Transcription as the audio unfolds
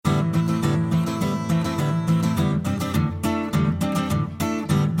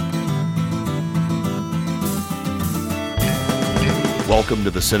Welcome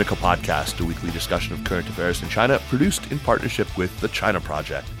to the Sinica Podcast, a weekly discussion of current affairs in China, produced in partnership with the China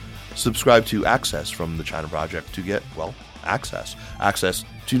Project. Subscribe to Access from the China Project to get, well, access. Access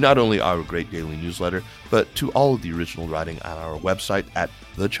to not only our great daily newsletter, but to all of the original writing on our website at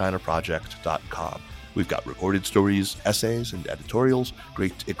thechinaproject.com. We've got recorded stories, essays, and editorials,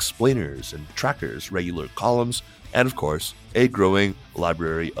 great explainers and trackers, regular columns, and of course, a growing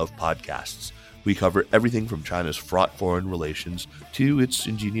library of podcasts. We cover everything from China's fraught foreign relations to its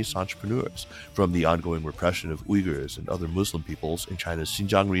ingenious entrepreneurs, from the ongoing repression of Uyghurs and other Muslim peoples in China's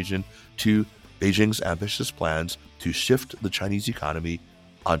Xinjiang region to Beijing's ambitious plans to shift the Chinese economy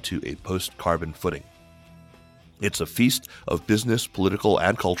onto a post-carbon footing. It's a feast of business, political,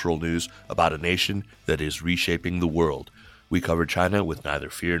 and cultural news about a nation that is reshaping the world. We cover China with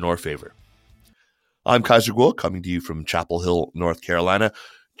neither fear nor favor. I'm Kaiser Kuo, coming to you from Chapel Hill, North Carolina.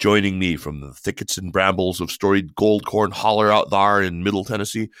 Joining me from the thickets and brambles of storied Goldcorn Holler out there in Middle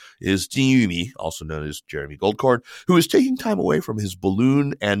Tennessee is Jin Yumi, also known as Jeremy Goldcorn, who is taking time away from his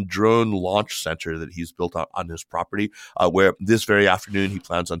balloon and drone launch center that he's built on his property, where this very afternoon he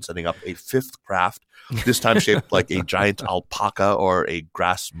plans on setting up a fifth craft, this time shaped like a giant alpaca or a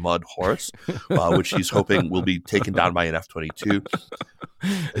grass mud horse, which he's hoping will be taken down by an F-22.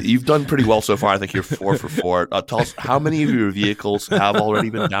 You've done pretty well so far. I think you're 4 for 4. Tell us, how many of your vehicles have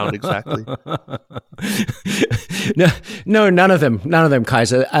already been down exactly? No, none of them,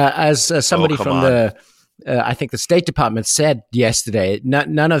 Kaiser. As somebody from I think the State Department said yesterday,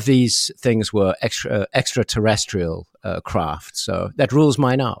 none of these things were extraterrestrial craft. So that rules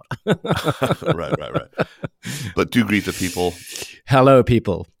mine out. Right. But do greet the people. Hello,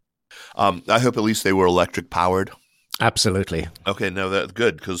 people. I hope at least they were electric powered. Absolutely. Okay, no, that's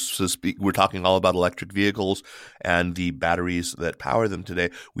good, because we're talking all about electric vehicles and the batteries that power them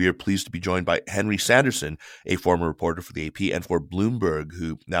today. We are pleased to be joined by Henry Sanderson, a former reporter for the AP and for Bloomberg,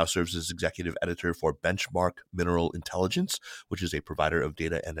 who now serves as executive editor for Benchmark Mineral Intelligence, which is a provider of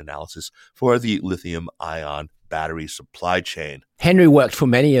data and analysis for the lithium-ion battery supply chain. Henry worked for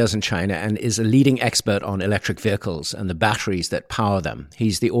many years in China and is a leading expert on electric vehicles and the batteries that power them.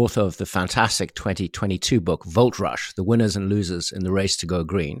 He's the author of the fantastic 2022 book, Volt Rush, The Winners and Losers in the Race to Go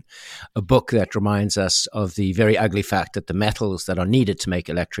Green, a book that reminds us of the very ugly fact that the metals that are needed to make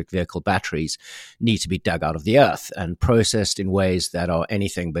electric vehicle batteries need to be dug out of the earth and processed in ways that are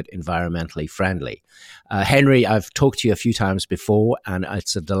anything but environmentally friendly. Henry, I've talked to you a few times before, and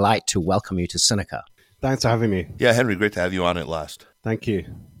it's a delight to welcome you to Sinica. Thanks for having me. Yeah, Henry, great to have you on at last. Thank you.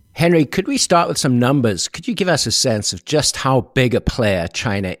 Henry, could we start with some numbers? Could you give us a sense of just how big a player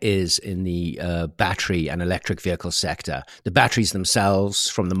China is in the battery and electric vehicle sector? The batteries themselves,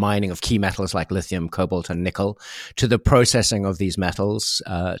 from the mining of key metals like lithium, cobalt, and nickel, to the processing of these metals,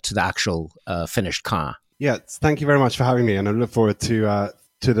 to the actual finished car. Yeah, thank you very much for having me, and I look forward to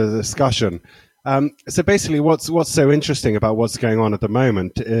the discussion. So basically, what's so interesting about what's going on at the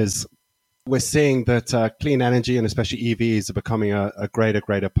moment is we're seeing that clean energy and especially EVs are becoming a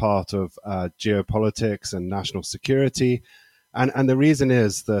greater part of geopolitics and national security. And the reason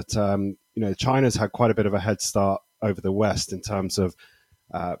is that, China's had quite a bit of a head start over the West in terms of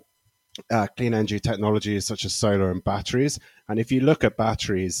clean energy technologies such as solar and batteries. And if you look at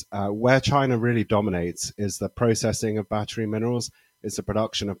batteries, where China really dominates is the processing of battery minerals, is the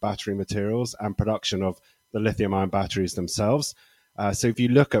production of battery materials and production of the lithium-ion batteries themselves. So if you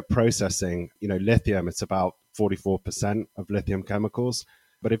look at processing, lithium, it's about 44% of lithium chemicals.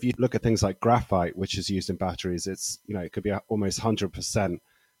 But if you look at things like graphite, which is used in batteries, it's, it could be almost 100%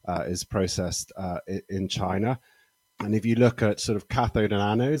 is processed in China. And if you look at sort of cathode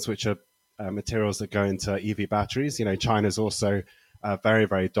and anodes, which are materials that go into EV batteries, China's also very,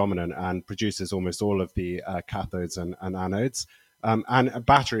 very dominant and produces almost all of the cathodes and anodes. And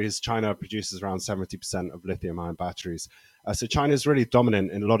batteries, China produces around 70% of lithium-ion batteries. So China is really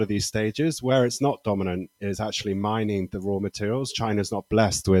dominant in a lot of these stages. Where it's not dominant is actually mining the raw materials. China's not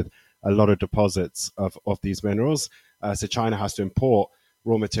blessed with a lot of deposits of these minerals. So China has to import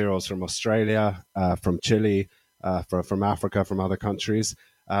raw materials from Australia, from Chile, from Africa, from other countries.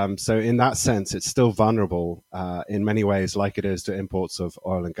 So in that sense, it's still vulnerable in many ways, like it is to imports of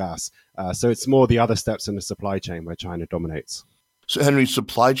oil and gas. So it's more the other steps in the supply chain where China dominates. So, Henry,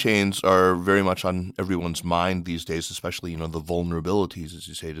 supply chains are very much on everyone's mind these days, especially, the vulnerabilities, as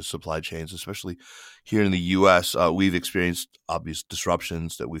you say, to supply chains, especially here in the U.S. We've experienced obvious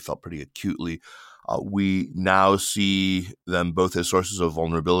disruptions that we felt pretty acutely. We now see them both as sources of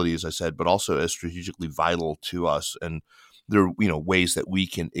vulnerability, as I said, but also as strategically vital to us. And there are, ways that we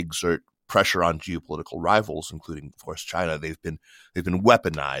can exert pressure on geopolitical rivals, including, of course, China. They've been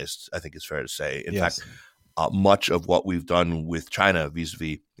weaponized, I think it's fair to say. In fact, much of what we've done with China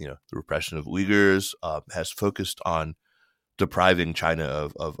vis-a-vis, the repression of Uyghurs has focused on depriving China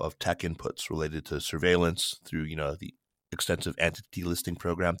of tech inputs related to surveillance through, the extensive anti-delisting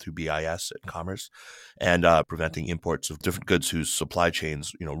program through BIS and Commerce, and preventing imports of different goods whose supply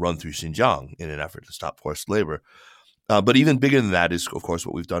chains, run through Xinjiang in an effort to stop forced labor. But even bigger than that is, of course,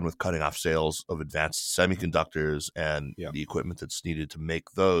 what we've done with cutting off sales of advanced semiconductors and the equipment that's needed to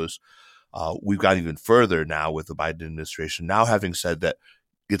make those. We've gone even further now with the Biden administration now having said that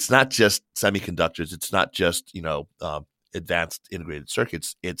it's not just semiconductors, it's not just, advanced integrated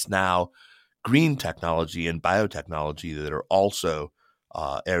circuits, it's now green technology and biotechnology that are also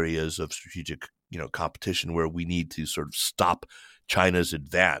areas of strategic, competition where we need to sort of stop China's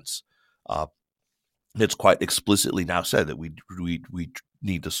advance. It's quite explicitly now said that we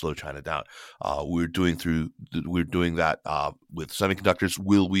need to slow China down. We're doing that with semiconductors.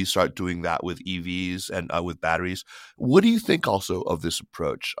 Will we start doing that with EVs and with batteries? What do you think also of this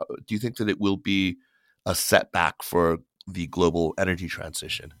approach? Do you think that it will be a setback for the global energy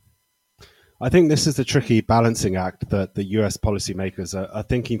transition? I think this is the tricky balancing act that the US policymakers are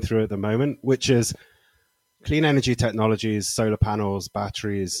thinking through at the moment, which is clean energy technologies, solar panels,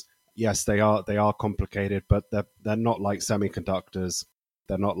 batteries. Yes, they are complicated, but they're not like semiconductors.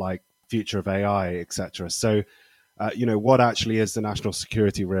 They're not like future of AI, etc. So, what actually is the national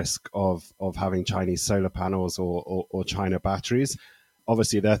security risk of having Chinese solar panels or China batteries?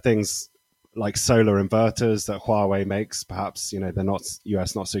 Obviously, there are things like solar inverters that Huawei makes. Perhaps they're not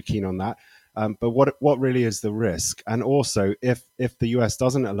US not so keen on that. But what really is the risk? And also, if the US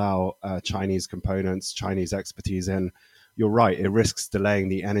doesn't allow Chinese components, Chinese expertise in, you're right, it risks delaying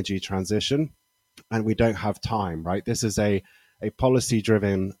the energy transition, and we don't have time, right? This is a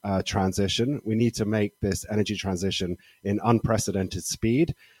policy-driven transition. We need to make this energy transition in unprecedented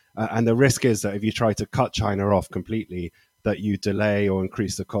speed. And the risk is that if you try to cut China off completely, that you delay or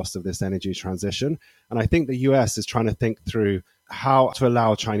increase the cost of this energy transition. And I think the US is trying to think through how to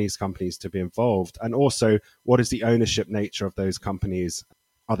allow Chinese companies to be involved. And also, what is the ownership nature of those companies?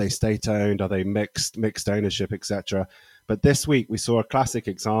 Are they state-owned? Are they mixed ownership, etc.? But this week, we saw a classic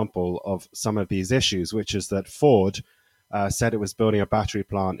example of some of these issues, which is that Ford said it was building a battery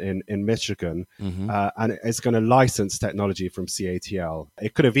plant in Michigan, and it's going to license technology from CATL.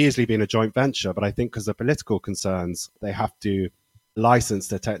 It could have easily been a joint venture, but I think because of political concerns, they have to license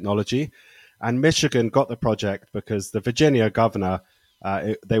the technology. And Michigan got the project because the Virginia governor,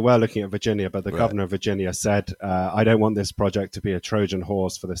 they were looking at Virginia, but the governor of Virginia said, I don't want this project to be a Trojan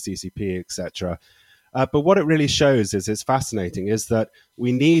horse for the CCP, etc. But what it really shows it's fascinating, is that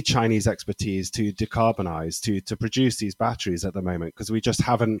we need Chinese expertise to decarbonize, to produce these batteries at the moment, because we just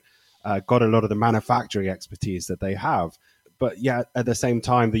haven't got a lot of the manufacturing expertise that they have. But yet, at the same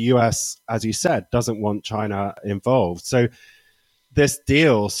time, the US, as you said, doesn't want China involved. So this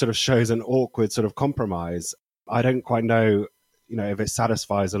deal sort of shows an awkward sort of compromise. I don't quite know, if it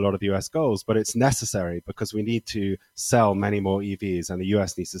satisfies a lot of the US goals, but it's necessary because we need to sell many more EVs and the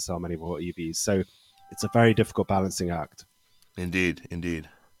US needs to sell many more EVs. So it's a very difficult balancing act. Indeed.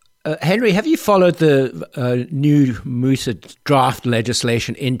 Henry, have you followed the new mooted draft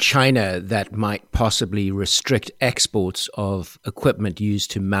legislation in China that might possibly restrict exports of equipment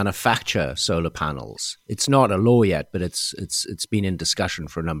used to manufacture solar panels? It's not a law yet, but it's been in discussion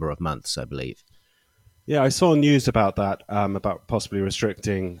for a number of months, I believe. Yeah, I saw news about that, about possibly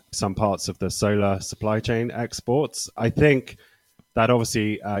restricting some parts of the solar supply chain exports. I think that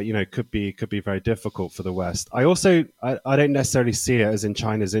obviously, could be very difficult for the West. I don't necessarily see it as in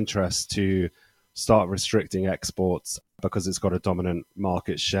China's interest to start restricting exports because it's got a dominant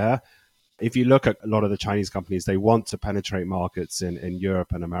market share. If you look at a lot of the Chinese companies, they want to penetrate markets in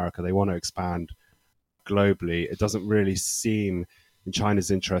Europe and America. They want to expand globally. It doesn't really seem in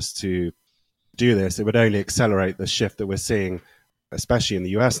China's interest to do this. It would only accelerate the shift that we're seeing, especially in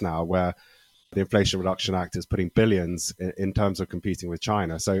the US now, where the Inflation Reduction Act is putting billions in terms of competing with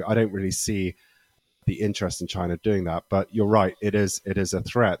China. So I don't really see the interest in China doing that. But you're right, it is a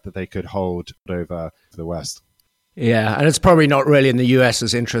threat that they could hold over the West. Yeah, and it's probably not really in the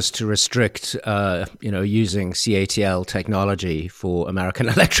US's interest to restrict, using CATL technology for American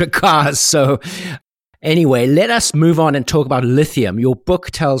electric cars. So anyway, let us move on and talk about lithium. Your book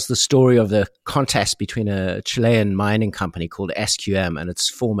tells the story of the contest between a Chilean mining company called SQM and its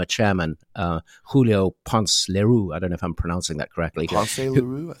former chairman, Julio Ponce Leroux. I don't know if I'm pronouncing that correctly. Ponce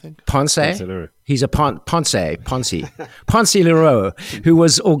Leroux, I think. Ponce? Leroux. He's a Ponce Leroux, who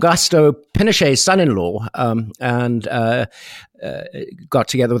was Augusto Pinochet's son-in-law, and got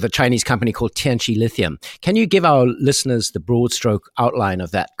together with a Chinese company called Tianqi Lithium. Can you give our listeners the broad stroke outline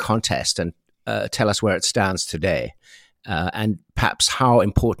of that contest and tell us where it stands today, and perhaps how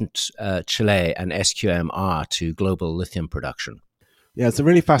important Chile and SQM are to global lithium production? Yeah, it's a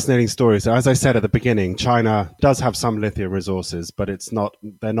really fascinating story. So as I said at the beginning, China does have some lithium resources, but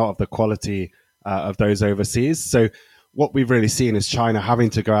they're not of the quality of those overseas. So what we've really seen is China having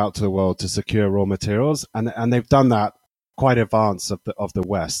to go out to the world to secure raw materials, and they've done that quite advanced of the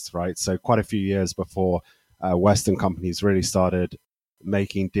West, right? So quite a few years before Western companies really started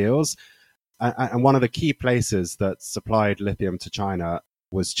making deals. And one of the key places that supplied lithium to China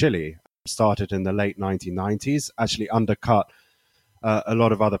was Chile. Started in the late 1990s, actually undercut a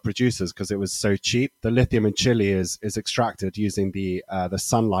lot of other producers because it was so cheap. The lithium in Chile is extracted using the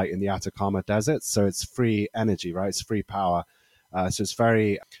sunlight in the Atacama Desert, so it's free energy, right? It's free power, so it's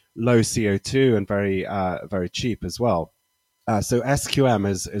very low CO2 and very cheap as well. So SQM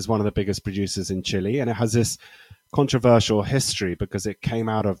is one of the biggest producers in Chile, and it has this controversial history because it came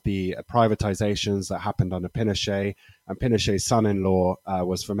out of the privatizations that happened under Pinochet, and Pinochet's son-in-law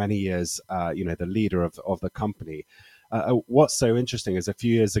was for many years, the leader of the company. What's so interesting is a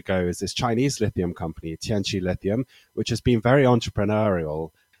few years ago is this Chinese lithium company, Tianqi Lithium, which has been very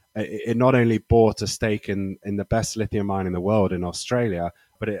entrepreneurial. It not only bought a stake in the best lithium mine in the world in Australia,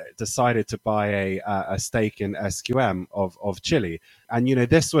 but it decided to buy a stake in SQM of Chile. And,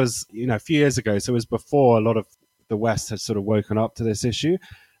 this was, a few years ago, so it was before a lot of the West had sort of woken up to this issue.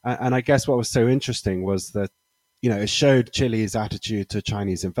 And I guess what was so interesting was that, it showed Chile's attitude to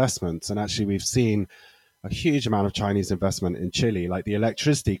Chinese investments. And actually we've seen a huge amount of Chinese investment in Chile, like the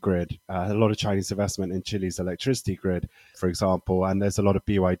electricity grid, a lot of Chinese investment in Chile's electricity grid, for example. And there's a lot of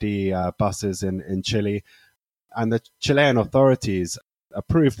BYD buses in Chile. And the Chilean authorities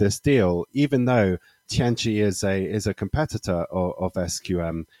approved this deal, even though Tianqi is a competitor of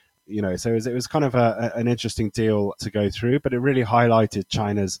SQM. So it was kind of an interesting deal to go through, but it really highlighted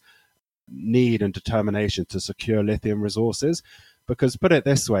China's need and determination to secure lithium resources. Because put it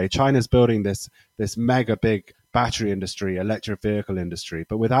this way, China's building this mega big battery industry, electric vehicle industry,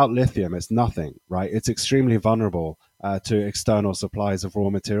 but without lithium, it's nothing, right? It's extremely vulnerable to external supplies of raw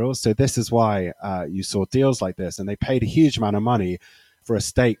materials. So this is why you saw deals like this, and they paid a huge amount of money for a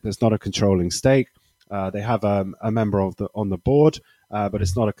stake that's not a controlling stake. They have a member on the board, but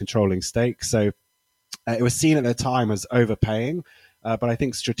it's not a controlling stake. So it was seen at the time as overpaying, but I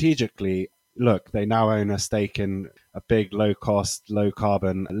think strategically, look, they now own a stake in a big, low-cost,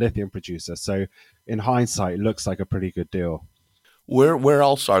 low-carbon lithium producer. So in hindsight, it looks like a pretty good deal. Where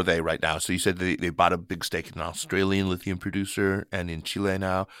else are they right now? So you said they bought a big stake in an Australian lithium producer and in Chile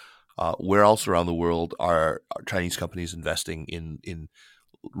now. Where else around the world are Chinese companies investing in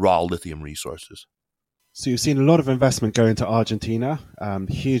raw lithium resources? So you've seen a lot of investment go into Argentina,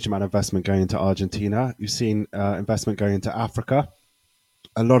 huge amount of investment going into Argentina. You've seen investment going into Africa.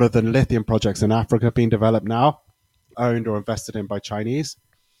 A lot of the lithium projects in Africa being developed now, owned or invested in by Chinese,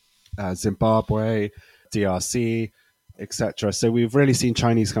 Zimbabwe, DRC, etc. So we've really seen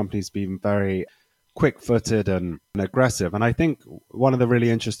Chinese companies being very quick-footed and aggressive. And I think one of the really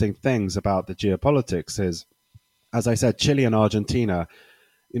interesting things about the geopolitics is, as I said, Chile and Argentina,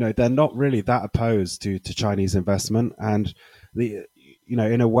 they're not really that opposed to Chinese investment. And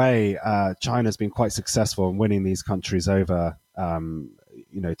in a way, China's been quite successful in winning these countries over,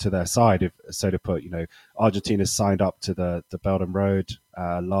 to their side, if so to put. Argentina signed up to the Belt and Road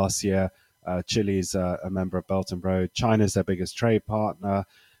last year. Chile's a member of Belt and Road. China's their biggest trade partner.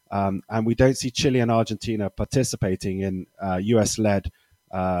 And we don't see Chile and Argentina participating in US-led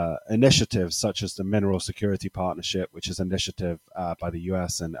initiatives such as the Mineral Security Partnership, which is an initiative by the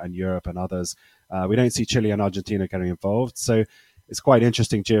US and Europe and others. We don't see Chile and Argentina getting involved. So it's quite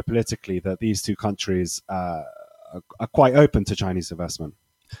interesting geopolitically that these two countries are quite open to Chinese investment.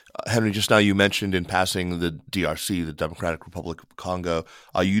 Henry, just now you mentioned in passing the DRC, the Democratic Republic of Congo.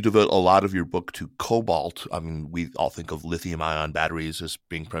 You devote a lot of your book to cobalt. I mean, we all think of lithium-ion batteries as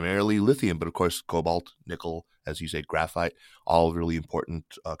being primarily lithium, but of course, cobalt, nickel, as you say, graphite, all really important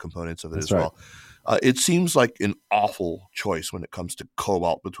components of it. That's as right. Well. It seems like an awful choice when it comes to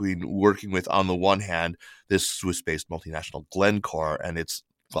cobalt between working with, on the one hand, this Swiss-based multinational Glencore and its,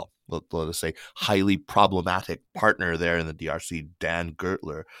 well, let us say, highly problematic partner there in the DRC, Dan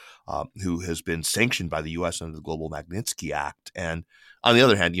Gertler, who has been sanctioned by the U.S. under the Global Magnitsky Act. And on the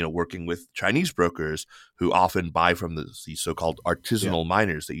other hand, working with Chinese brokers who often buy from these so-called artisanal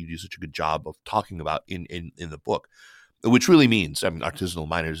miners that you do such a good job of talking about in the book, which really means, artisanal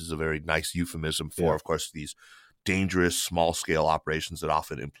miners is a very nice euphemism for, of course, these dangerous small-scale operations that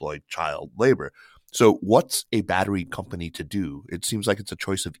often employ child labor. So what's a battery company to do? It seems like it's a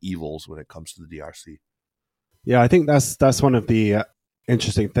choice of evils when it comes to the DRC. Yeah, I think that's one of the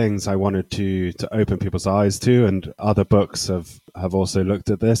interesting things I wanted to open people's eyes to, and other books have also looked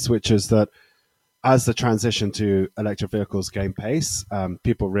at this, which is that as the transition to electric vehicles gained pace,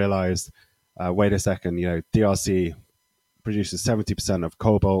 people realized, wait a second, DRC produces 70% of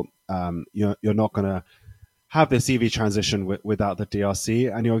cobalt. You're not going to have this EV transition without the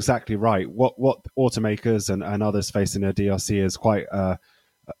DRC. And you're exactly right. What automakers and others facing a DRC is quite a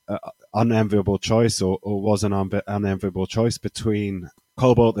unenviable choice, or was an unenviable choice between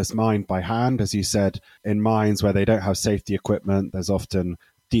cobalt that's mined by hand, as you said, in mines where they don't have safety equipment. There's often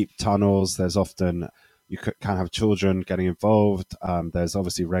deep tunnels. There's often, you can have children getting involved. There's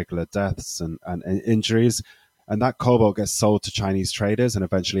obviously regular deaths and injuries. And that cobalt gets sold to Chinese traders and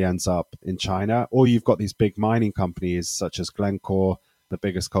eventually ends up in China. Or you've got these big mining companies such as Glencore, the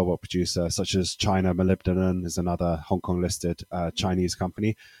biggest cobalt producer, such as China Molybdenum is another Hong Kong listed Chinese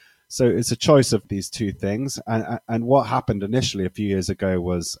company. So it's a choice of these two things. And what happened initially a few years ago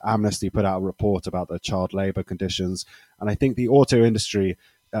was Amnesty put out a report about the child labor conditions. And I think the auto industry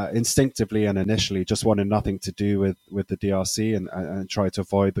instinctively and initially just wanted nothing to do with the DRC and tried to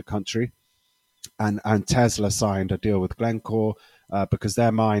avoid the country. And Tesla signed a deal with Glencore because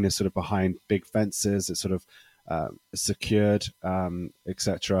their mine is sort of behind big fences. It's sort of secured,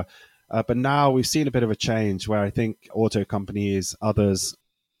 etc. But now we've seen a bit of a change where I think auto companies, others,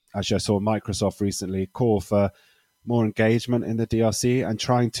 actually I saw Microsoft recently call for more engagement in the DRC and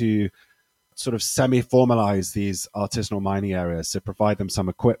trying to sort of semi-formalize these artisanal mining areas, so provide them some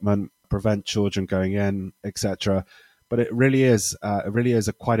equipment, prevent children going in, etc. But it really is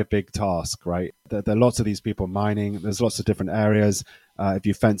quite a big task, right? There are lots of these people mining. There's lots of different areas. If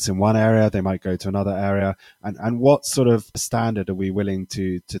you fence in one area, they might go to another area. And what sort of standard are we willing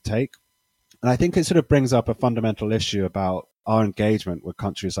to take? And I think it sort of brings up a fundamental issue about our engagement with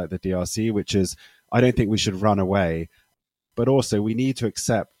countries like the DRC, which is, I don't think we should run away. But also we need to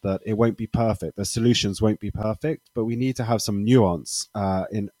accept that it won't be perfect. The solutions won't be perfect, but we need to have some nuance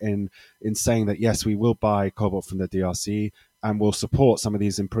in saying that, yes, we will buy cobalt from the DRC and we'll support some of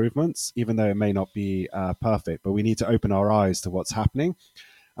these improvements, even though it may not be perfect. But we need to open our eyes to what's happening.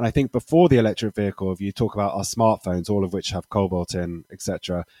 And I think before the electric vehicle, if you talk about our smartphones, all of which have cobalt in,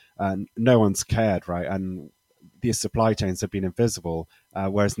 etc., no one's cared, right? And these supply chains have been invisible,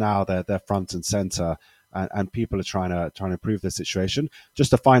 whereas now they're front and center. And people are trying to improve the situation.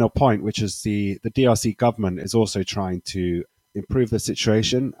 Just a final point, which is the DRC government is also trying to improve the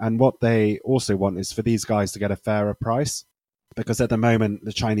situation. And what they also want is for these guys to get a fairer price, because at the moment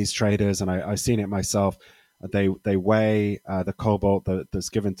the Chinese traders, and I've seen it myself, they weigh the cobalt that's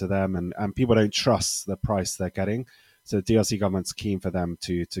given to them, and people don't trust the price they're getting. So the DRC government's keen for them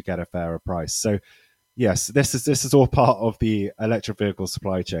to get a fairer price. So yes, this is all part of the electric vehicle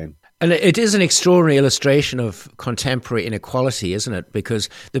supply chain. And it is an extraordinary illustration of contemporary inequality, isn't it? Because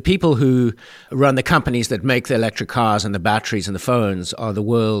the people who run the companies that make the electric cars and the batteries and the phones are the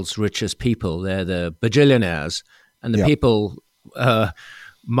world's richest people. They're the bajillionaires. And the people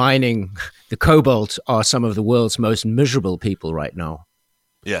mining the cobalt are some of the world's most miserable people right now.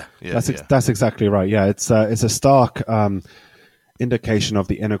 Yeah. That's exactly right. Yeah, it's a stark indication of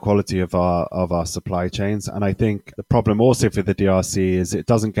the inequality of our supply chains. And I think the problem also for the DRC is it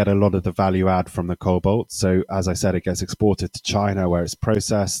doesn't get a lot of the value add from the cobalt. So as I said, it gets exported to China where it's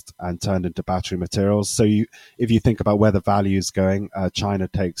processed and turned into battery materials. So if you think about where the value is going, China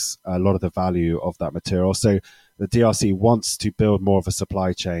takes a lot of the value of that material. So the DRC wants to build more of a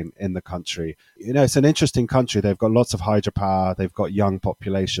supply chain in the country. It's an interesting country. They've got lots of hydropower. They've got young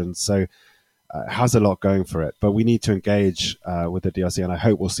populations. So has a lot going for it, but we need to engage with the DRC, and I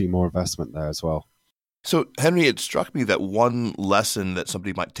hope we'll see more investment there as well. So, Henry, it struck me that one lesson that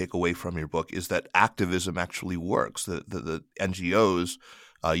somebody might take away from your book is that activism actually works. The NGOs,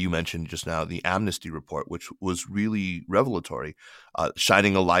 you mentioned just now, the Amnesty report, which was really revelatory,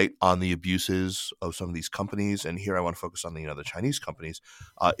 shining a light on the abuses of some of these companies. And here I want to focus on the Chinese companies.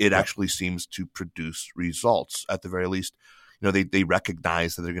 It actually seems to produce results. At the very least, they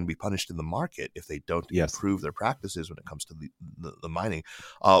recognize that they're going to be punished in the market if they don't improve their practices when it comes to the mining.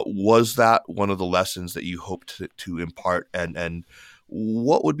 Was that one of the lessons that you hoped to impart? And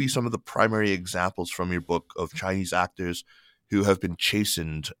what would be some of the primary examples from your book of Chinese actors who have been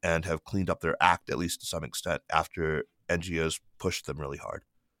chastened and have cleaned up their act, at least to some extent, after NGOs pushed them really hard?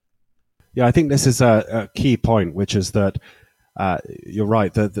 Yeah, I think this is a key point, which is that you're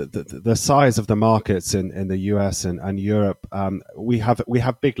right. The size of the markets in the US and Europe, we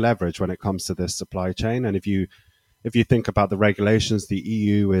have big leverage when it comes to this supply chain. And if you think about the regulations the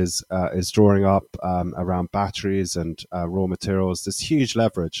EU is drawing up around batteries and raw materials, there's huge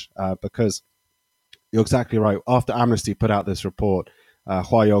leverage because you're exactly right. After Amnesty put out this report,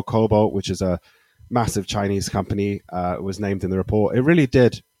 Huayou Cobalt, which is a massive Chinese company, was named in the report. It really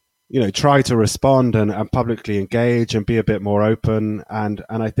did, try to respond and publicly engage and be a bit more open. And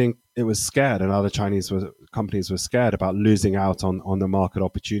I think it was scared, and other Chinese companies were scared about losing out on the market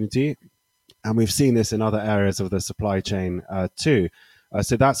opportunity. And we've seen this in other areas of the supply chain too.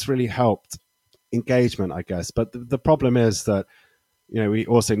 So that's really helped engagement, I guess. But the problem is that, we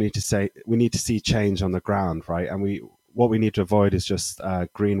also need to see change on the ground, right? And what we need to avoid is just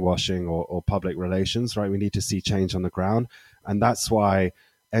greenwashing or public relations, right? We need to see change on the ground. And that's why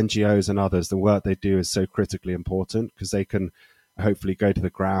NGOs and others, the work they do is so critically important, because they can hopefully go to the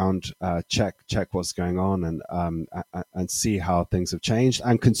ground, check what's going on, and see how things have changed,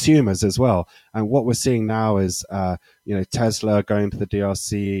 and consumers as well. And what we're seeing now is, Tesla going to the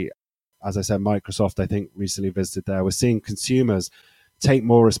DRC. As I said, Microsoft, I think, recently visited there. We're seeing consumers take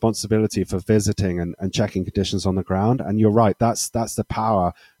more responsibility for visiting and checking conditions on the ground. And you're right, that's the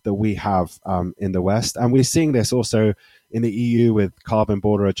power that we have in the West. And we're seeing this also in the EU with carbon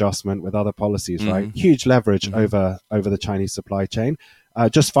border adjustment, with other policies, right? Huge leverage over the Chinese supply chain.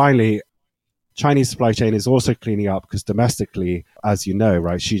 Just finally, Chinese supply chain is also cleaning up because domestically, as you know,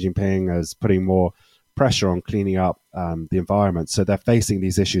 right, Xi Jinping is putting more pressure on cleaning up the environment. So they're facing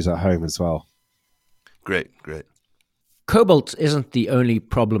these issues at home as well. Great. Cobalt isn't the only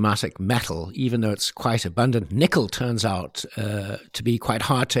problematic metal, even though it's quite abundant. Nickel turns out to be quite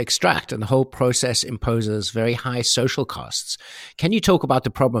hard to extract, and the whole process imposes very high social costs. Can you talk about the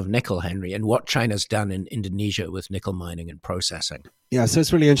problem of nickel, Henry, and what China's done in Indonesia with nickel mining and processing? Yeah, so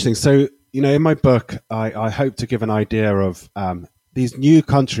it's really interesting. So, in my book, I hope to give an idea of these new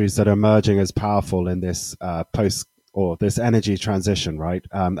countries that are emerging as powerful in this this energy transition, right?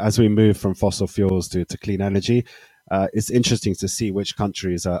 As we move from fossil fuels to clean energy, it's interesting to see which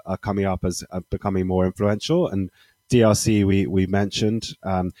countries are coming up as becoming more influential. And DRC we mentioned,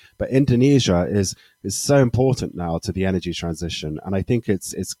 but Indonesia is so important now to the energy transition, and I think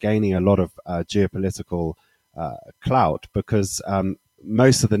it's gaining a lot of geopolitical clout, because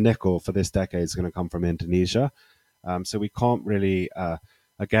most of the nickel for this decade is going to come from Indonesia. So we can't really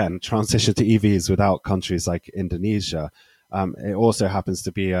again transition to EVs without countries like Indonesia. It also happens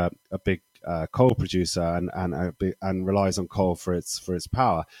to be a big coal producer and relies on coal for its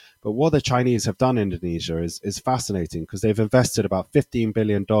power. But what the Chinese have done in Indonesia is fascinating, because they've invested about $15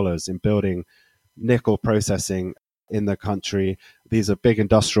 billion in building nickel processing in the country. These are big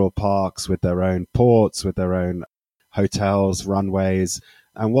industrial parks with their own ports, with their own hotels, runways.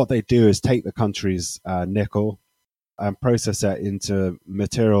 And what they do is take the country's nickel and process it into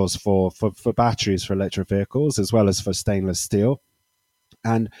materials for batteries for electric vehicles, as well as for stainless steel.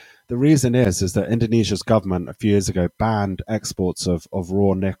 And the reason is that Indonesia's government a few years ago banned exports of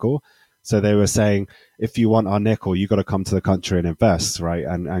raw nickel. So they were saying, if you want our nickel, you got to come to the country and invest, right,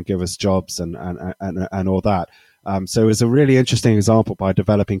 and give us jobs and all that. So it was a really interesting example by a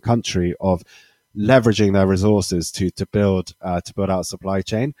developing country of leveraging their resources to build out supply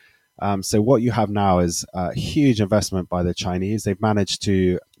chain. So what you have now is a huge investment by the Chinese. They've managed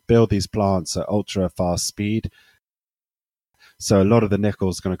to build these plants at ultra fast speed. So a lot of the nickel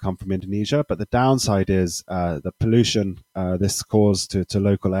is going to come from Indonesia, but the downside is the pollution this caused to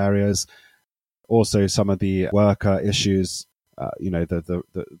local areas. Also, some of the worker issues,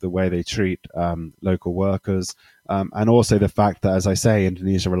 the way they treat local workers, and also the fact that, as I say,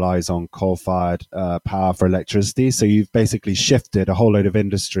 Indonesia relies on coal-fired power for electricity. So you've basically shifted a whole load of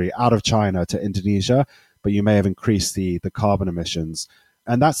industry out of China to Indonesia, but you may have increased the carbon emissions.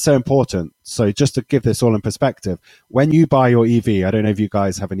 And that's so important. So just to give this all in perspective, when you buy your EV, I don't know if you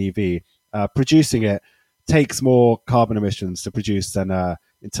guys have an EV, producing it takes more carbon emissions to produce than an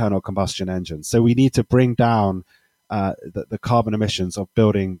internal combustion engine. So we need to bring down the carbon emissions of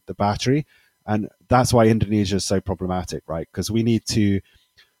building the battery. And that's why Indonesia is so problematic, right? Because we need to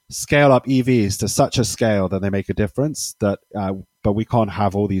scale up EVs to such a scale that they make a difference, but we can't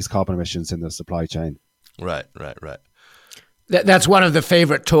have all these carbon emissions in the supply chain. Right. That's one of the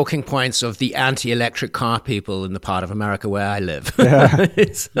favorite talking points of the anti-electric car people in the part of America where I live. Yeah.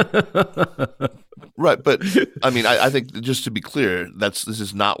 Right, but I mean, I think, just to be clear, this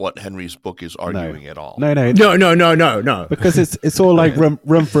is not what Henry's book is arguing at all. No. Because it's all like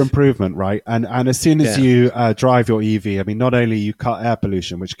room for improvement, right? And as soon as you drive your EV, I mean, not only you cut air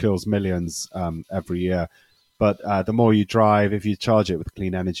pollution, which kills millions every year, but the more you drive, if you charge it with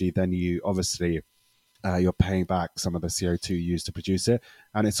clean energy, then you obviously you're paying back some of the CO2 used to produce it.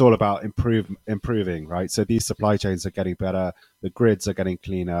 And it's all about improving, right? So these supply chains are getting better, the grids are getting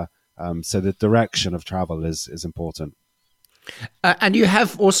cleaner. So the direction of travel is important. And you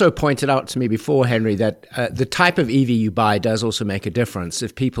have also pointed out to me before, Henry, that the type of EV you buy does also make a difference.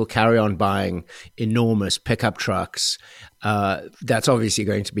 If people carry on buying enormous pickup trucks, that's obviously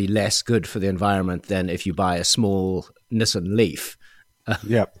going to be less good for the environment than if you buy a small Nissan Leaf.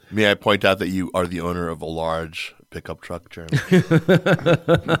 Yep. May I point out that you are the owner of a large pickup truck, Jeremy?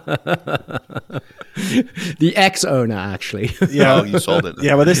 The ex-owner, actually. Yeah, Oh, you sold it.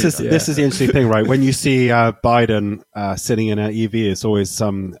 Yeah, well, this is the interesting thing, right? When you see Biden sitting in an EV, it's always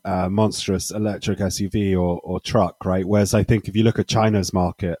some monstrous electric SUV or truck, right? Whereas I think if you look at China's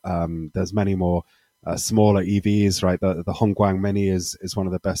market, there's many more smaller EVs, right? The Hongguang Mini is one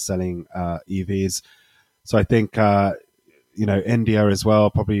of the best-selling EVs. So I think India as well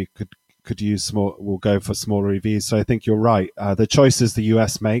probably could use will go for smaller EVs. So I think you're right. The choices the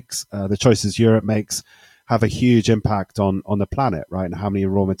US makes, the choices Europe makes, have a huge impact on the planet, right? And how many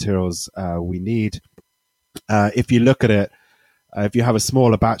raw materials we need. If you look at it, if you have a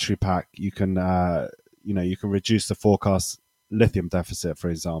smaller battery pack, you can reduce the forecast lithium deficit, for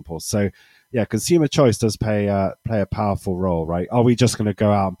example. So yeah, consumer choice does play a powerful role, right? Are we just going to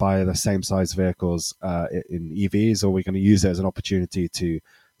go out and buy the same size vehicles in EVs, or are we going to use it as an opportunity to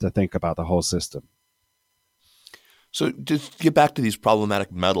think about the whole system? So just get back to these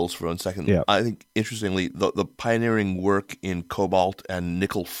problematic metals for 1 second. Yeah. I think, interestingly, the pioneering work in cobalt and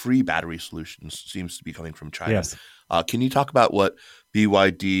nickel-free battery solutions seems to be coming from China. Yes. Can you talk about what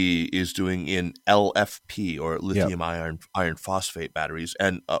BYD is doing in LFP, or lithium iron phosphate batteries,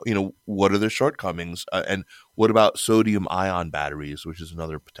 and what are their shortcomings, and what about sodium ion batteries, which is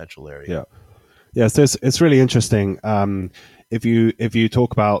another potential area? Yeah. So it's really interesting. If you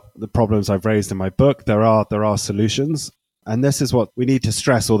talk about the problems I've raised in my book, there are solutions, and this is what we need to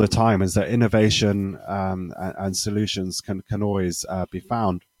stress all the time: is that innovation and solutions can always be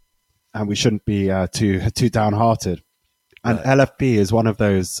found, and we shouldn't be too downhearted. And Right. LFP is one of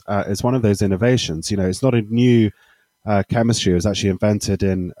those innovations. It's not a new chemistry. It was actually invented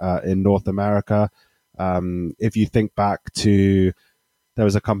in North America. If you think back to, there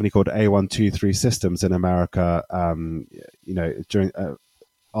was a company called A123 Systems in America, during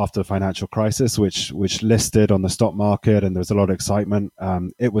after the financial crisis, which listed on the stock market, and there was a lot of excitement.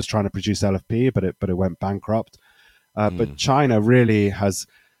 It was trying to produce LFP, but it went bankrupt. But China really has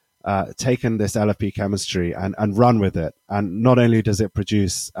taken this LFP chemistry and run with it. And not only does it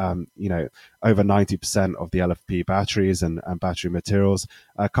produce, over 90% of the LFP batteries and battery materials,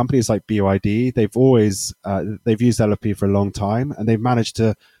 companies like BYD, they've used LFP for a long time, and they've managed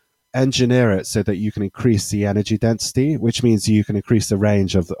to engineer it so that you can increase the energy density, which means you can increase the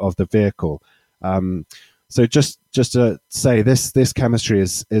range of the vehicle. So just to say, this chemistry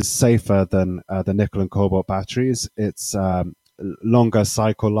is safer than the nickel and cobalt batteries. It's longer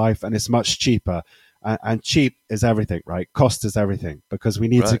cycle life, and it's much cheaper. And cheap is everything, right? Cost is everything, because we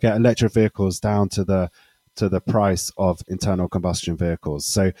need to get electric vehicles down to the price of internal combustion vehicles.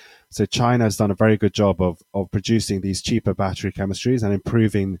 So China has done a very good job of producing these cheaper battery chemistries and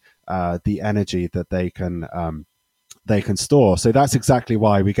improving the energy that they can store. So that's exactly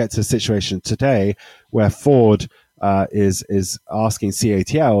why we get to a situation today where Ford is asking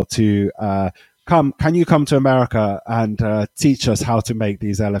CATL to can you come to America and teach us how to make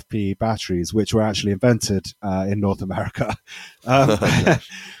these LFP batteries, which were actually invented in North America?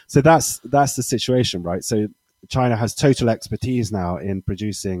 So that's the situation, right? So China has total expertise now in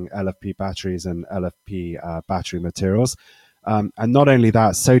producing LFP batteries and LFP battery materials. And not only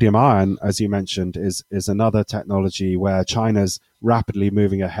that, sodium ion, as you mentioned, is another technology where China's rapidly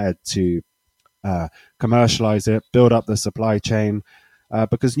moving ahead to commercialize it, build up the supply chain.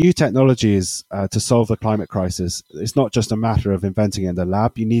 Because new technologies to solve the climate crisis, it's not just a matter of inventing it in the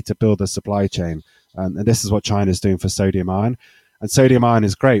lab. You need to build a supply chain. And this is what China is doing for sodium ion. And sodium ion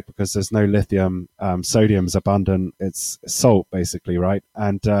is great because there's no lithium. Sodium is abundant. It's salt, basically, right?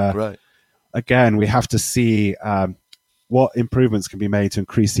 And again, we have to see what improvements can be made to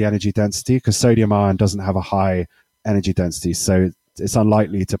increase the energy density, because sodium ion doesn't have a high energy density. So it's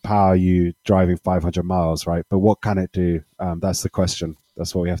unlikely to power you driving 500 miles, right? But what can it do? That's the question.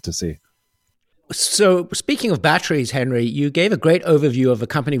 That's what we have to see. So speaking of batteries, Henry, you gave a great overview of a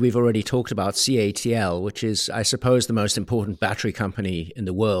company we've already talked about, CATL, which is, I suppose, the most important battery company in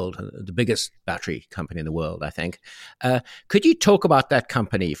the world, the biggest battery company in the world, I think. Could you talk about that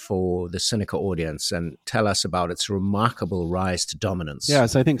company for the Sinica audience and tell us about its remarkable rise to dominance? Yeah,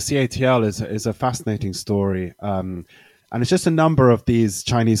 so I think CATL is a fascinating story. And it's just a number of these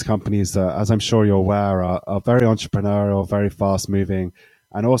Chinese companies that, as I'm sure you're aware, are very entrepreneurial, very fast moving,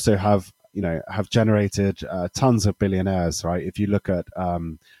 and also have generated tons of billionaires, right? If you look at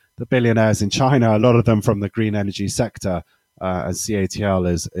the billionaires in China, a lot of them from the green energy sector, and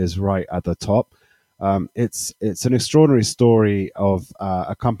CATL is right at the top. It's an extraordinary story of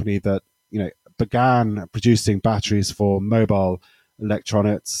a company that began producing batteries for mobile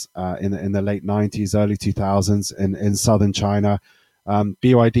electronics in the late 90s, early 2000s in southern China.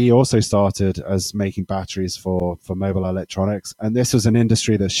 BYD also started as making batteries for mobile electronics, and this was an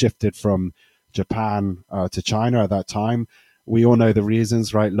industry that shifted from Japan to China at that time. We all know the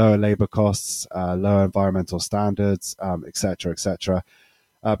reasons, right? Lower labor costs, lower environmental standards, et cetera, et cetera.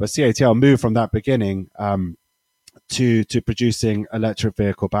 But CATL moved from that beginning to producing electric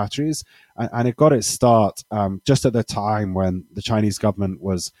vehicle batteries, and it got its start just at the time when the Chinese government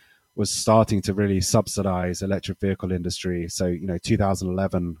was starting to really subsidize electric vehicle industry. So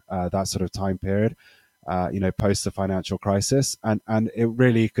 2011, that sort of time period, post the financial crisis, and it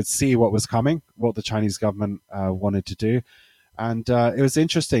really could see what was coming, what the Chinese government wanted to do. And it was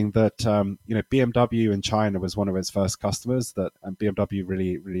interesting that BMW in China was one of its first customers. And BMW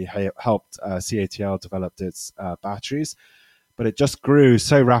really helped CATL develop its batteries, but it just grew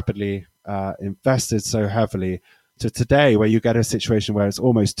so rapidly, invested so heavily to today, where you get a situation where it's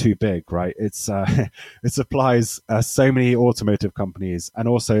almost too big, right? It supplies so many automotive companies and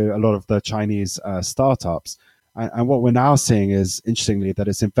also a lot of the Chinese startups. And what we're now seeing is, interestingly, that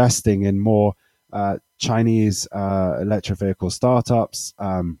it's investing in more Chinese electric vehicle startups.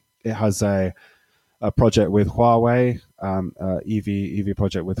 It has a project with Huawei, EV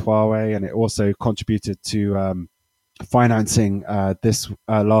project with Huawei, and it also contributed to financing this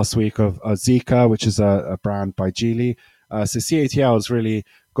last week of Zeekr, which is a brand by Geely. So CATL has really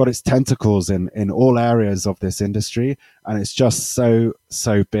got its tentacles in all areas of this industry, and it's just so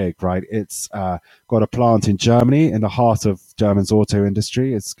big, right? It's got a plant in Germany, in the heart of Germany's auto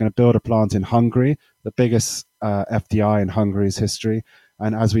industry. It's going to build a plant in Hungary, the biggest FDI in Hungary's history.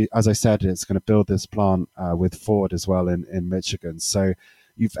 And as I said, it's going to build this plant with Ford as well in Michigan. So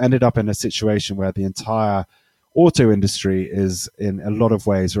you've ended up in a situation where the entire auto industry is in a lot of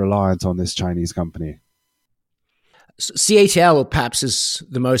ways reliant on this Chinese company. CATL perhaps is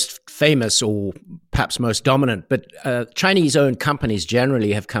the most famous or perhaps most dominant, but Chinese-owned companies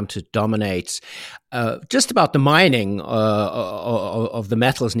generally have come to dominate just about the mining of the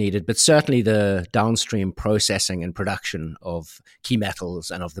metals needed, but certainly the downstream processing and production of key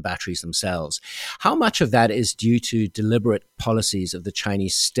metals and of the batteries themselves. How much of that is due to deliberate policies of the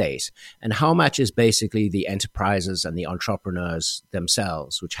Chinese state, and how much is basically the enterprises and the entrepreneurs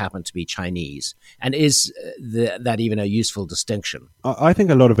themselves, which happen to be Chinese? And is that even a useful distinction? I think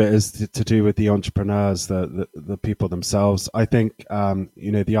a lot of it is to do with the entrepreneurs, the people themselves. I think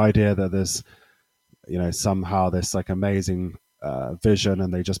the idea that there's somehow this like amazing vision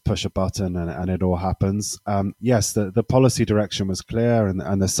and they just push a button and it all happens. Yes, the policy direction was clear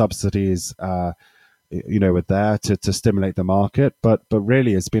and the subsidies were there to stimulate the market, but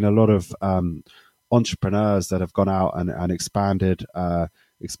really it's been a lot of entrepreneurs that have gone out and expanded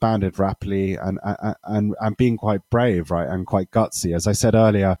rapidly and being quite brave, right, and quite gutsy. As I said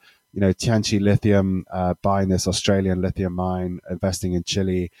earlier, Tianqi Lithium buying this Australian lithium mine, investing in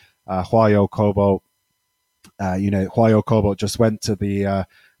Chile, Huayo Cobalt. Huayo Cobalt just went to the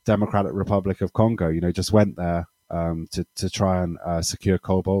Democratic Republic of Congo. Just went there to try and secure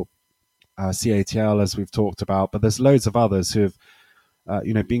cobalt. CATL, as we've talked about, but there's loads of others who've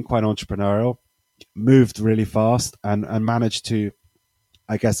been quite entrepreneurial, moved really fast, and managed to,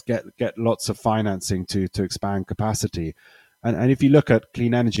 I guess, get lots of financing to expand capacity. And if you look at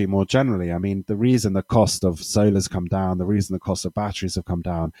clean energy more generally, I mean, the reason the cost of solar's come down, the reason the cost of batteries have come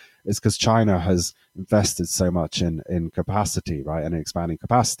down is because China has invested so much in capacity, right, and expanding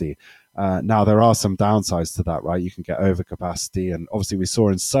capacity. Now, there are some downsides to that, right? You can get overcapacity. And obviously, we saw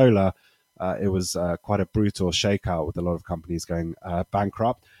in solar, it was quite a brutal shakeout with a lot of companies going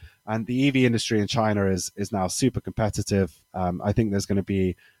bankrupt. And the EV industry in China is now super competitive. I think there's going to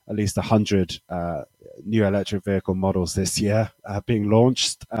be at least 100 new electric vehicle models this year being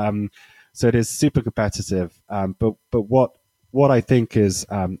launched. So it is super competitive. But what I think is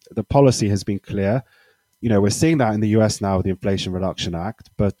the policy has been clear. We're seeing that in the US now with the Inflation Reduction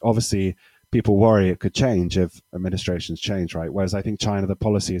Act, but obviously people worry it could change if administrations change, right? Whereas I think China, the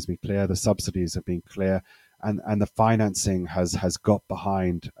policy has been clear, the subsidies have been clear, and the financing has got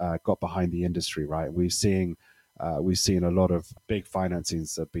behind the industry, right? We've seen a lot of big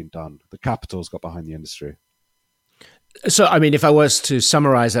financings that have been done. The capital's got behind the industry. So, I mean, if I was to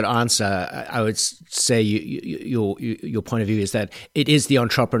summarize that answer, I would say your point of view is that it is the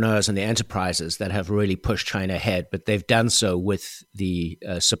entrepreneurs and the enterprises that have really pushed China ahead, but they've done so with the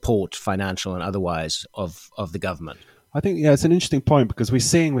support, financial and otherwise, of the government. I think, yeah, it's an interesting point because we're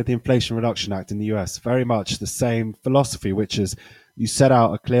seeing with the Inflation Reduction Act in the US very much the same philosophy, which is you set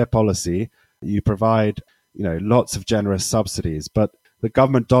out a clear policy, you provide, lots of generous subsidies, but the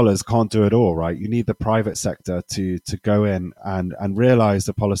government dollars can't do it all, right? You need the private sector to go in and realize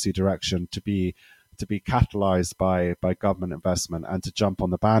the policy direction to be catalyzed by government investment and to jump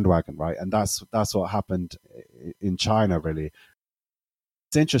on the bandwagon, right? And that's what happened in China, really.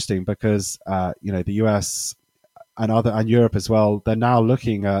 It's interesting because the US and Europe as well, they're now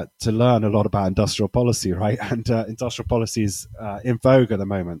looking to learn a lot about industrial policy, right? And industrial policy is in vogue at the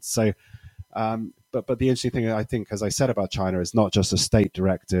moment. So, but the interesting thing, I think, as I said about China, is not just a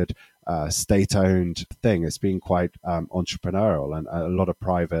state-directed, state-owned thing. It's been quite entrepreneurial and a lot of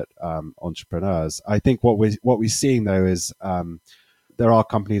private entrepreneurs. I think what we're seeing though is there are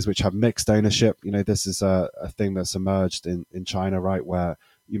companies which have mixed ownership. This is a thing that's emerged in China, right, where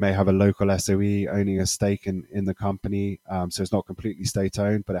you may have a local SOE owning a stake in the company. So it's not completely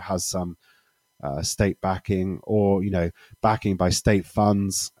state-owned, but it has some state backing or, backing by state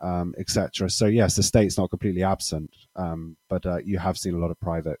funds, etc. So yes, the state's not completely absent, but you have seen a lot of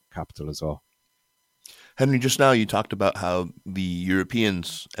private capital as well. Henry, just now you talked about how the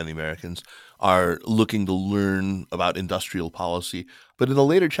Europeans and the Americans are looking to learn about industrial policy. But in the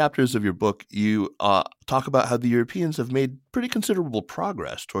later chapters of your book, you talk about how the Europeans have made pretty considerable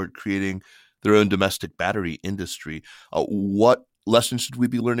progress toward creating their own domestic battery industry. What lessons should we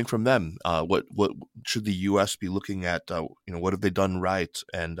be learning from them? What should the U.S. be looking at? What have they done right,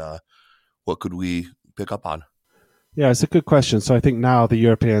 and what could we pick up on? Yeah, it's a good question. So I think now the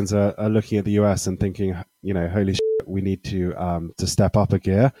Europeans are looking at the US and thinking, holy shit, we need to step up a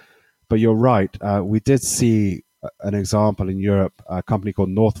gear. But you're right. We did see an example in Europe, a company called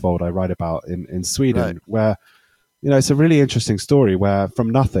Northvolt I write about in Sweden, right, where, it's a really interesting story where from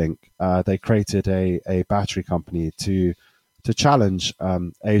nothing, they created a battery company to challenge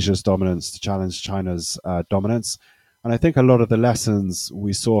Asia's dominance, to challenge China's dominance. And I think a lot of the lessons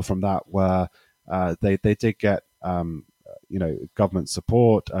we saw from that were they did get government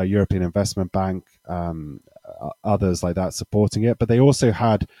support, European Investment Bank, others like that supporting it. But they also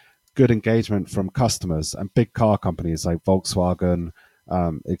had good engagement from customers and big car companies like Volkswagen,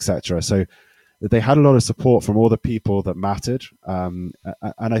 etc. So they had a lot of support from all the people that mattered. And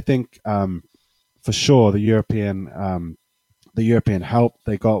I think for sure the European help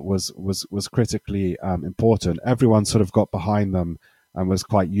they got was critically important. Everyone sort of got behind them and was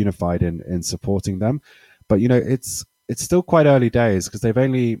quite unified in supporting them. But it's still quite early days because they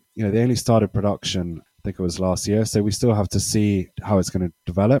only started production, I think it was last year. So we still have to see how it's going to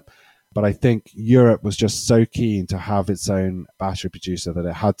develop. But I think Europe was just so keen to have its own battery producer that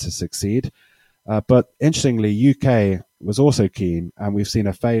it had to succeed. But interestingly, UK was also keen, and we've seen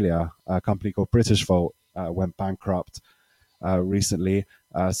a failure. A company called British Volt went bankrupt recently.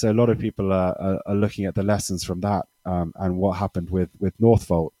 So a lot of people are looking at the lessons from that and what happened with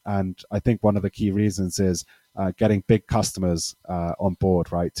Northvolt. And I think one of the key reasons is getting big customers on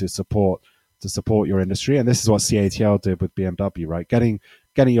board, right, to support your industry. And this is what CATL did with BMW, right? Getting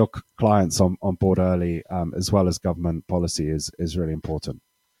your clients on board early, as well as government policy is really important.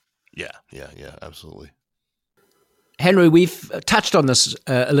 Yeah, absolutely. Henry, we've touched on this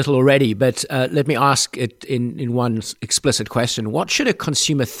a little already, but let me ask it in one explicit question. What should a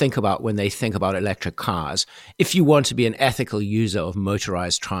consumer think about when they think about electric cars if you want to be an ethical user of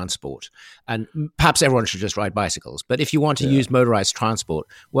motorized transport? And perhaps everyone should just ride bicycles, but if you want to use motorized transport,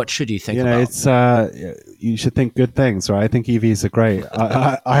 what should you think about? You should think good things, right? I think EVs are great.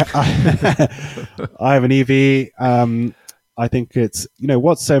 I have an EV. I think it's,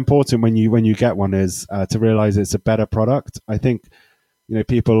 what's so important when you get one is to realize it's a better product. I think,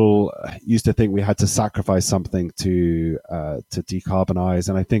 people used to think we had to sacrifice something to decarbonize.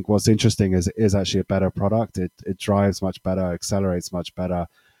 And I think what's interesting is it is actually a better product. It drives much better, accelerates much better.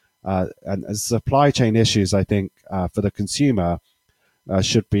 And as supply chain issues, I think for the consumer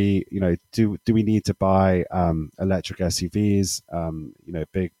should be, do we need to buy electric SUVs,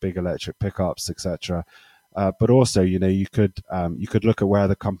 big electric pickups, etc. But also, you could look at where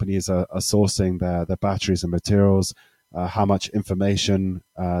the companies are sourcing their batteries and materials, how much information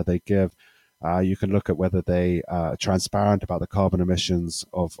they give. You can look at whether they are transparent about the carbon emissions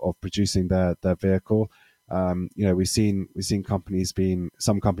of producing their vehicle. We've seen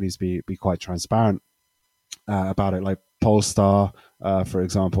some companies be quite transparent about it, like Polestar, for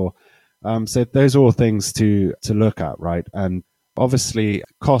example. So those are all things to look at, right? And obviously,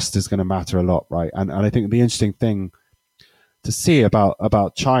 cost is going to matter a lot, right? And I think the interesting thing to see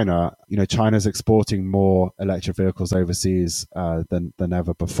about China, China's exporting more electric vehicles overseas than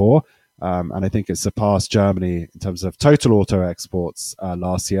ever before. and I think it surpassed Germany in terms of total auto exports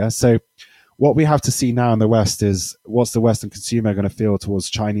last year. So what we have to see now in the West is what's the Western consumer going to feel towards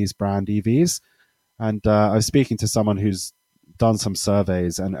Chinese brand EVs. And I was speaking to someone who's done some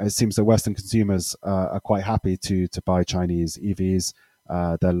surveys, and it seems that Western consumers are quite happy to buy Chinese EVs.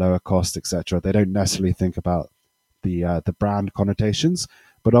 They're lower cost, etc. They don't necessarily think about the brand connotations,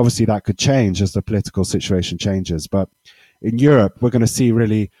 but obviously that could change as the political situation changes. But in Europe, we're going to see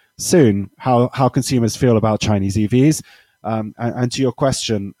really soon how consumers feel about Chinese EVs. And to your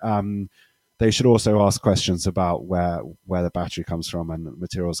question, they should also ask questions about where the battery comes from and the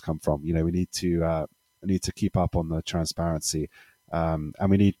materials come from. You know, we need to keep up on the transparency, and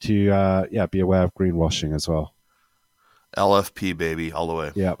we need to be aware of greenwashing as well. LFP, baby, all the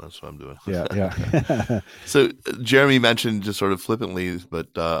way. Yeah, that's what I'm doing. Yeah. So Jeremy mentioned just sort of flippantly, but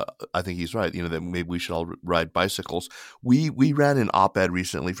I think he's right. You know, that maybe we should all ride bicycles. We ran an op-ed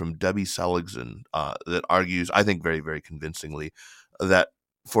recently from Debbie Seligson that argues, I think very, very convincingly, that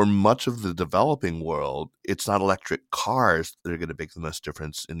for much of the developing world, it's not electric cars that are going to make the most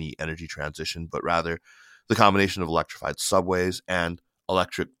difference in the energy transition, but rather the combination of electrified subways and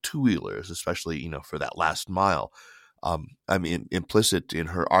electric two-wheelers, especially, you know, for that last mile. I mean, implicit in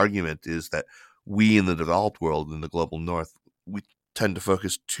her argument is that we in the developed world, in the global north, we tend to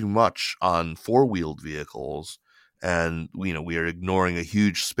focus too much on four-wheeled vehicles, and you know, we are ignoring a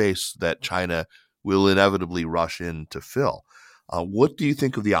huge space that China will inevitably rush in to fill. What do you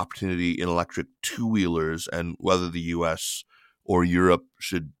think of the opportunity in electric two-wheelers, and whether the U.S. or Europe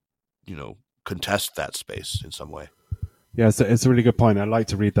should, you know, contest that space in some way? Yeah, it's a really good point. I'd like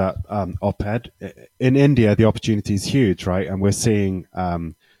to read that op-ed. In India, the opportunity is huge, right? And we're seeing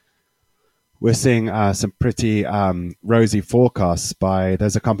some pretty rosy forecasts by.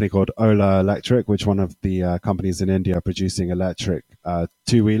 There's a company called Ola Electric, which one of the companies in India are producing electric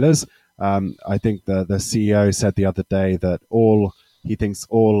two-wheelers. I think the CEO said the other day that he thinks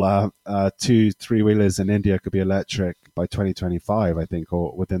all 2-3-wheelers in India could be electric by 2025, I think,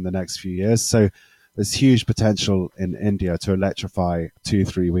 or within the next few years. So there's huge potential in India to electrify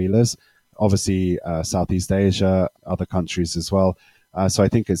 2-3-wheelers. Obviously, Southeast Asia, other countries as well. So I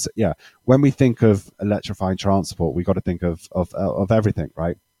think when we think of electrifying transport, we got to think of everything,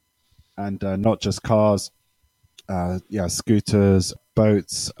 right? And not just cars, scooters,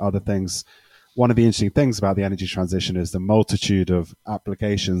 boats, other things. One of the interesting things about the energy transition is the multitude of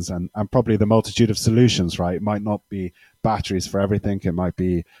applications and probably the multitude of solutions, right? It might not be batteries for everything. It might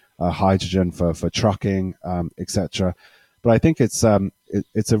be hydrogen for trucking, etc. But I think it's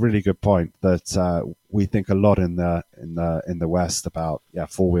a really good point that we think a lot in the West about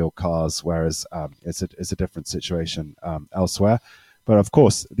 4-wheel cars, whereas it's a different situation elsewhere. But of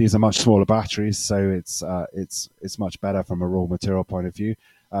course, these are much smaller batteries, so it's much better from a raw material point of view.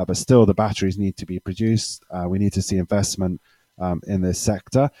 But still, the batteries need to be produced. We need to see investment in this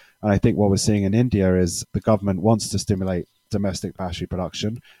sector. And I think what we're seeing in India is the government wants to stimulate domestic battery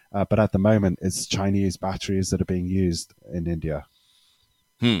production, but at the moment, it's Chinese batteries that are being used in India.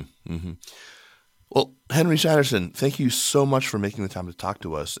 Mm-hmm. Well, Henry Sanderson, thank you so much for making the time to talk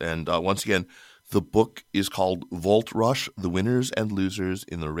to us. And once again, the book is called Volt Rush, The Winners and Losers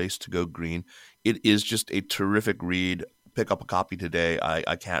in the Race to Go Green. It is just a terrific read. Pick up a copy today.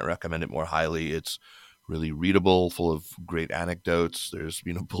 I can't recommend it more highly. It's really readable, full of great anecdotes. There's,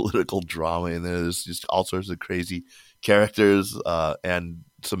 you know, political drama in there. There's just all sorts of crazy characters and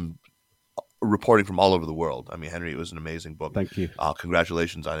some reporting from all over the world. I mean, Henry, it was an amazing book. Thank you.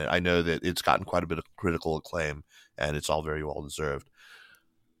 Congratulations on it. I know that it's gotten quite a bit of critical acclaim, and it's all very well deserved.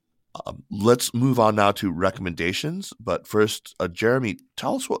 Let's move on now to recommendations. But first, Jeremy,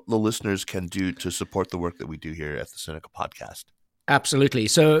 tell us what the listeners can do to support the work that we do here at the Sinica Podcast. Absolutely.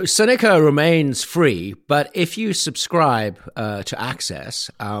 So Sinica remains free, but if you subscribe to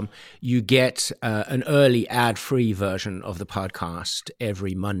Access, you get an early ad-free version of the podcast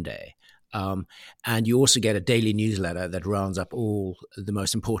every Monday. And you also get a daily newsletter that rounds up all the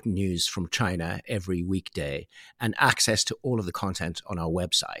most important news from China every weekday, and access to all of the content on our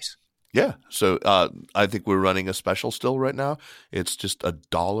website. Yeah. So I think we're running a special still right now. It's just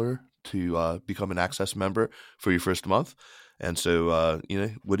 $1 to become an Access member for your first month. And so,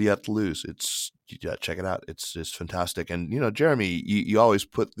 what do you have to lose? Check it out. It's fantastic. And, Jeremy, you always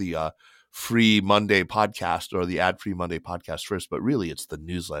put the free Monday podcast or the ad-free Monday podcast first, but really it's the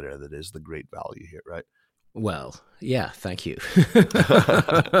newsletter that is the great value here, right? Well, yeah, thank you.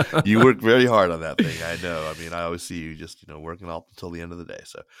 You work very hard on that thing. I know. I mean, I always see you just, working up until the end of the day.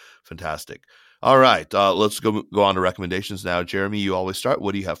 So fantastic. All right. Let's go on to recommendations now. Jeremy, you always start.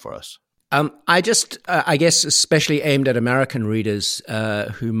 What do you have for us? I guess, especially aimed at American readers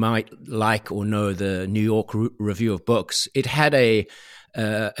who might like or know the New York Review of Books. It had a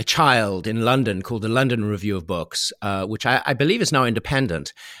child in London called the London Review of Books, which I believe is now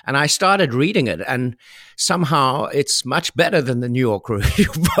independent. And I started reading it, and somehow it's much better than the New York Review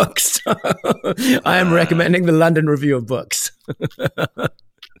of Books. I am recommending the London Review of Books.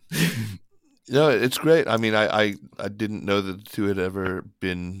 It's great. I mean, I didn't know that the two had ever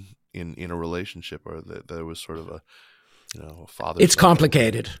been in a relationship, or that there was sort of a father. It's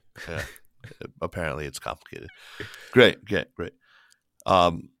complicated. Yeah, apparently it's complicated. Great.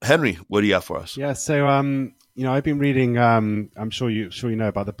 Henry, what do you have for us? Yeah, so I've been reading. I'm sure you know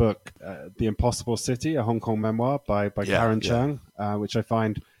about the book, The Impossible City, a Hong Kong memoir by Karen Cheung, which I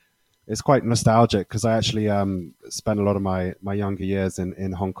find is quite nostalgic because I actually spent a lot of my younger years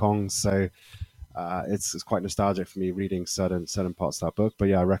in Hong Kong, so it's quite nostalgic for me reading certain parts of that book. But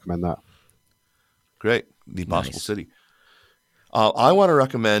yeah, I recommend that. Great, The Impossible City. I want to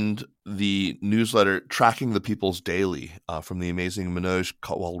recommend the newsletter Tracking the People's Daily from the amazing Manoj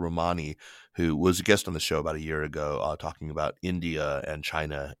Kawalramani, who was a guest on the show about a year ago talking about India and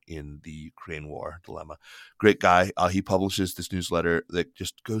China in the Ukraine war dilemma. Great guy. He publishes this newsletter that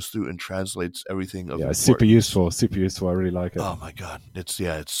just goes through and translates everything of importance. Super useful. I really like it. Oh my God. It's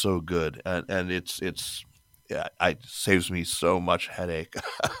so good. And it saves me so much headache.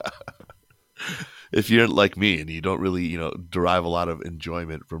 If you're like me and you don't really, derive a lot of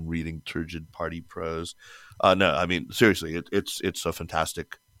enjoyment from reading turgid party prose, no, I mean, seriously, it's a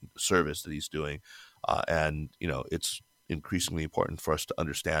fantastic service that he's doing, and it's increasingly important for us to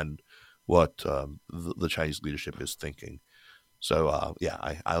understand what the Chinese leadership is thinking. So, I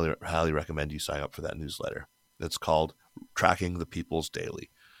highly recommend you sign up for that newsletter. It's called Tracking the People's Daily.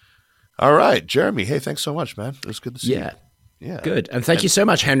 All right, Jeremy. Hey, thanks so much, man. It was good to see you. Yeah. Good. And thank you so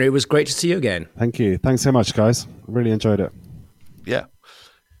much, Henry. It was great to see you again. Thank you. Thanks so much, guys. I really enjoyed it. Yeah.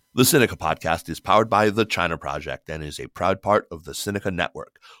 The Sinica podcast is powered by The China Project and is a proud part of the Sinica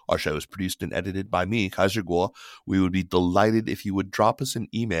Network. Our show is produced and edited by me, Kaiser Kuo. We would be delighted if you would drop us an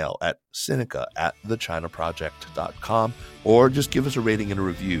email at sinica@thechinaproject.com or just give us a rating and a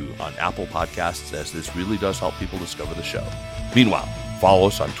review on Apple Podcasts, as this really does help people discover the show. Meanwhile, follow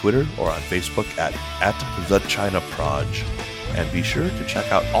us on Twitter or on Facebook at The China Proj. And be sure to check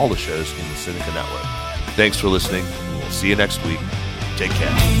out all the shows in the Sinica Network. Thanks for listening. We'll see you next week. Take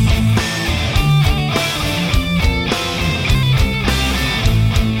care.